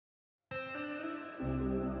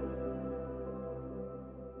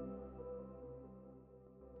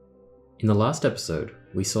In the last episode,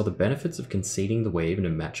 we saw the benefits of conceding the wave in a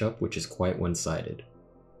matchup which is quite one-sided.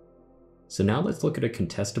 So now let's look at a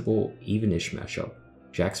contestable, even-ish matchup,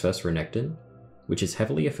 Jax vs Renekton, which is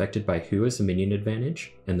heavily affected by who has the minion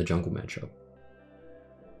advantage and the jungle matchup.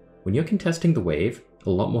 When you're contesting the wave,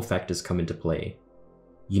 a lot more factors come into play.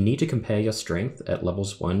 You need to compare your strength at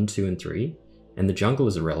levels 1, 2, and 3, and the jungle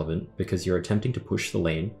is irrelevant because you're attempting to push the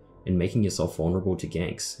lane and making yourself vulnerable to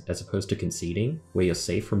ganks, as opposed to conceding, where you're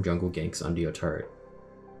safe from jungle ganks under your turret.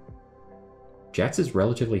 Jax is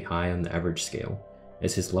relatively high on the average scale,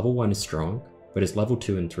 as his level 1 is strong, but his level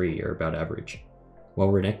 2 and 3 are about average, while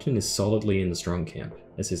Renekton is solidly in the strong camp,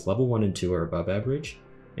 as his level 1 and 2 are above average,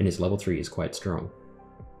 and his level 3 is quite strong.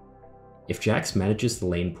 If Jax manages the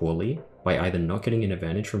lane poorly, by either not getting an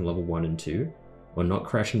advantage from level 1 and 2, or not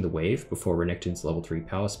crashing the wave before Renekton's level 3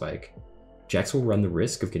 power spike, Jax will run the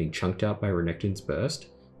risk of getting chunked out by Renekton's burst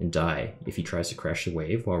and die if he tries to crash the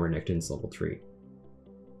wave while Renekton's level 3.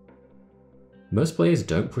 Most players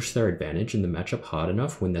don't push their advantage in the matchup hard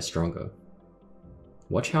enough when they're stronger.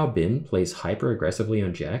 Watch how Bin plays hyper aggressively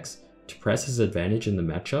on Jax to press his advantage in the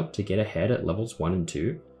matchup to get ahead at levels 1 and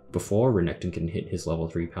 2 before Renekton can hit his level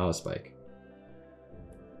 3 power spike.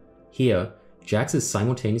 Here, Jax is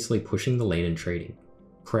simultaneously pushing the lane and trading,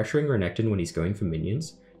 pressuring Renekton when he's going for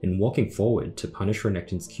minions, and walking forward to punish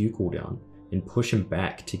Renekton's Q cooldown and push him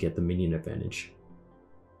back to get the minion advantage.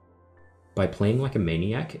 By playing like a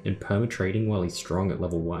maniac and perma-trading while he's strong at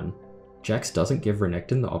level 1, Jax doesn't give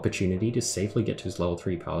Renekton the opportunity to safely get to his level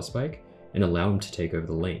 3 power spike and allow him to take over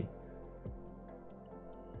the lane.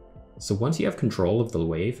 So once you have control of the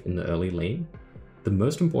wave in the early lane, the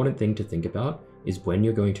most important thing to think about is when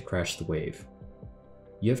you're going to crash the wave.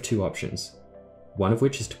 You have two options, one of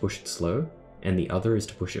which is to push it slow, and the other is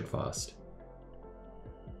to push it fast.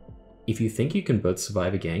 If you think you can both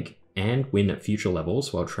survive a gank and win at future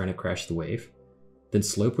levels while trying to crash the wave, then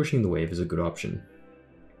slow pushing the wave is a good option.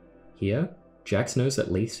 Here, Jax knows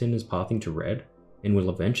that Lee Sin is pathing to red and will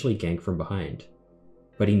eventually gank from behind,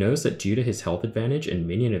 but he knows that due to his health advantage and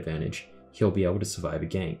minion advantage, he'll be able to survive a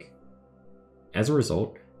gank. As a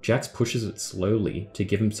result, Jax pushes it slowly to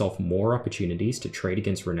give himself more opportunities to trade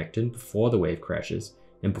against Renekton before the wave crashes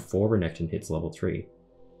and before Renekton hits level 3.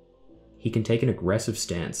 He can take an aggressive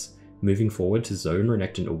stance, moving forward to zone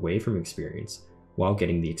Renekton away from experience, while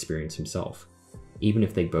getting the experience himself, even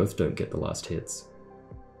if they both don't get the last hits.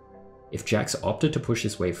 If Jax opted to push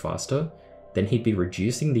this wave faster, then he'd be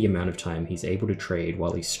reducing the amount of time he's able to trade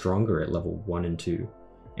while he's stronger at level 1 and 2,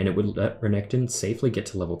 and it would let Renekton safely get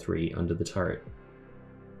to level 3 under the turret.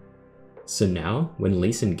 So now, when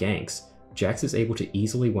Lee Sin ganks, Jax is able to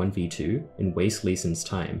easily 1v2 and waste Lee Sin's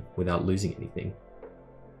time without losing anything.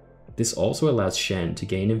 This also allows Shen to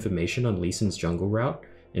gain information on Lee Sin's jungle route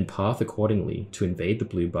and path accordingly to invade the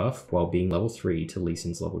blue buff while being level 3 to Lee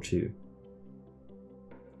Sin's level 2.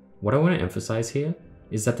 What I want to emphasize here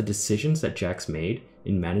is that the decisions that Jax made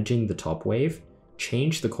in managing the top wave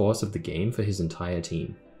changed the course of the game for his entire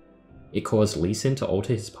team. It caused Lee Sin to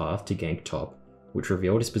alter his path to gank top, which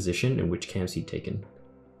revealed his position and which camps he'd taken.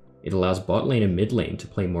 It allows bot lane and mid lane to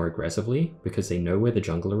play more aggressively because they know where the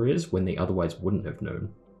jungler is when they otherwise wouldn't have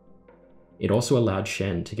known. It also allowed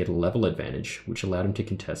Shen to get a level advantage, which allowed him to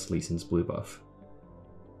contest Lee Sin's blue buff.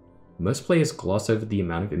 Most players gloss over the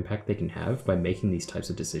amount of impact they can have by making these types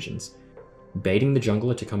of decisions. Baiting the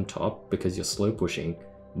jungler to come top because you're slow pushing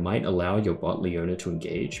might allow your bot Leona to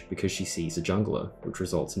engage because she sees a jungler, which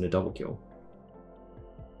results in a double kill.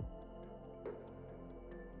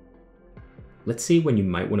 Let's see when you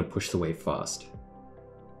might want to push the wave fast.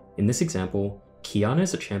 In this example, Qiyana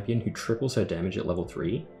is a champion who triples her damage at level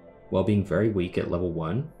 3, while being very weak at level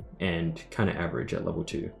 1 and kinda average at level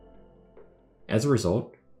 2. As a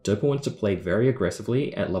result, Dopa wants to play very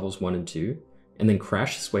aggressively at levels 1 and 2, and then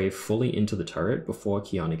crash this wave fully into the turret before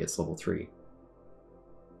Qiyana gets level 3.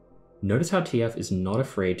 Notice how TF is not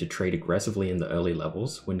afraid to trade aggressively in the early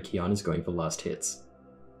levels when Qiyana is going for last hits.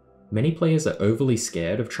 Many players are overly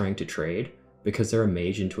scared of trying to trade because they're a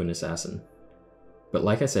mage into an assassin. But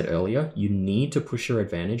like I said earlier, you need to push your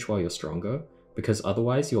advantage while you're stronger, because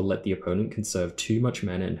otherwise you'll let the opponent conserve too much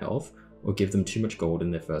mana and health, or give them too much gold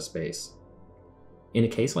in their first base. In a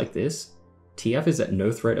case like this, TF is at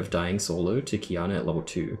no threat of dying solo to Qiyana at level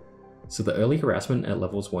 2, so the early harassment at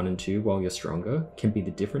levels 1 and 2 while you're stronger can be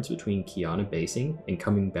the difference between Qiyana basing and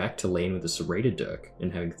coming back to lane with a serrated Dirk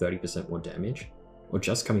and having 30% more damage, or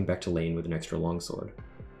just coming back to lane with an extra longsword.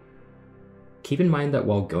 Keep in mind that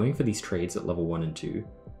while going for these trades at level 1 and 2,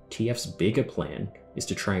 TF's bigger plan is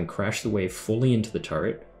to try and crash the wave fully into the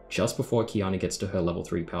turret just before Qiyana gets to her level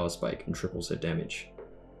 3 power spike and triples her damage.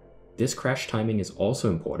 This crash timing is also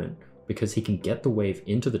important because he can get the wave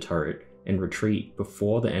into the turret and retreat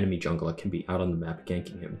before the enemy jungler can be out on the map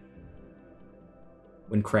ganking him.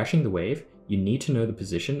 When crashing the wave, you need to know the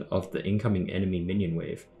position of the incoming enemy minion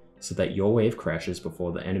wave so that your wave crashes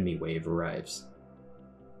before the enemy wave arrives.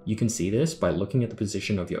 You can see this by looking at the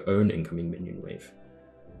position of your own incoming minion wave.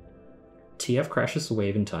 TF crashes the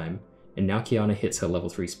wave in time, and now Qiyana hits her level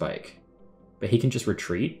 3 spike, but he can just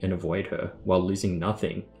retreat and avoid her while losing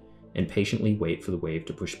nothing and patiently wait for the wave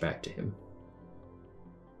to push back to him.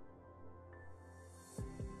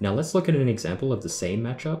 Now let's look at an example of the same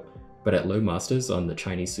matchup, but at low masters on the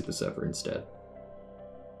Chinese super server instead.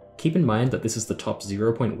 Keep in mind that this is the top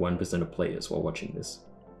 0.1% of players while watching this.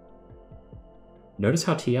 Notice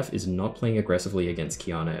how TF is not playing aggressively against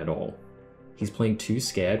Qiyana at all. He's playing too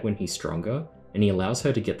scared when he's stronger, and he allows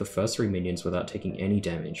her to get the first 3 minions without taking any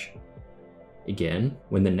damage. Again,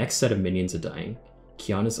 when the next set of minions are dying,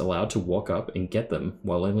 Qiyana's allowed to walk up and get them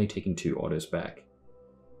while only taking 2 autos back.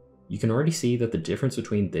 You can already see that the difference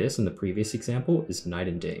between this and the previous example is night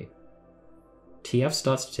and day. TF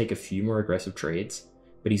starts to take a few more aggressive trades,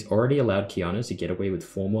 but he's already allowed Qiyana to get away with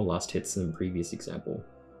 4 more last hits than the previous example,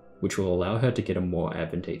 which will allow her to get a more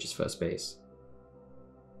advantageous first base.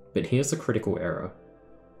 But here's the critical error.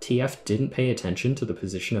 TF didn't pay attention to the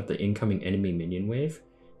position of the incoming enemy minion wave,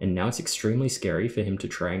 and now it's extremely scary for him to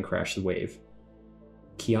try and crash the wave.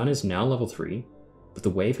 Qiyana is now level 3, but the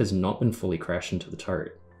wave has not been fully crashed into the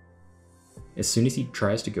turret. As soon as he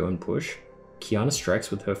tries to go and push, Qiyana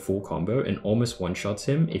strikes with her full combo and almost one-shots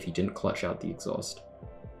him if he didn't clutch out the exhaust.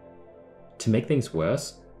 To make things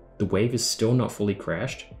worse, the wave is still not fully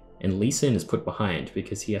crashed, and Lee Sin is put behind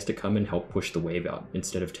because he has to come and help push the wave out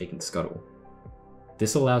instead of taking scuttle.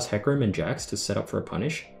 This allows Hecarim and Jax to set up for a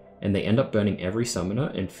punish, and they end up burning every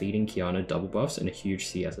summoner and feeding Qiyana double buffs and a huge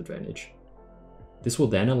CS advantage. This will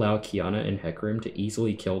then allow Qiyana and Hecarim to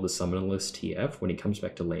easily kill the summonerless TF when he comes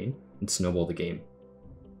back to lane and snowball the game.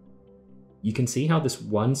 You can see how this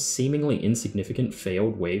one seemingly insignificant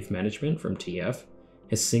failed wave management from TF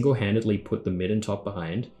has single-handedly put the mid and top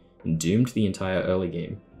behind and doomed the entire early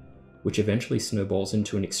game, which eventually snowballs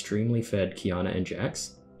into an extremely fed Qiyana and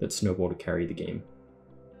Jax that snowball to carry the game.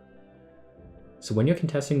 So when you're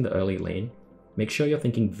contesting the early lane, make sure you're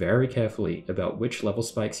thinking very carefully about which level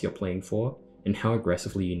spikes you're playing for and how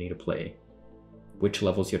aggressively you need to play, which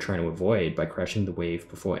levels you're trying to avoid by crashing the wave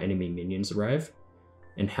before enemy minions arrive,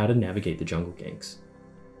 and how to navigate the jungle ganks.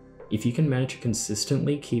 If you can manage to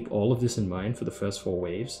consistently keep all of this in mind for the first 4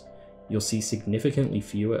 waves, you'll see significantly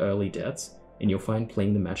fewer early deaths, and you'll find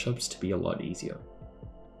playing the matchups to be a lot easier.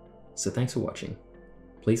 So thanks for watching.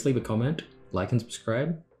 Please leave a comment, like and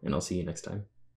subscribe, and I'll see you next time.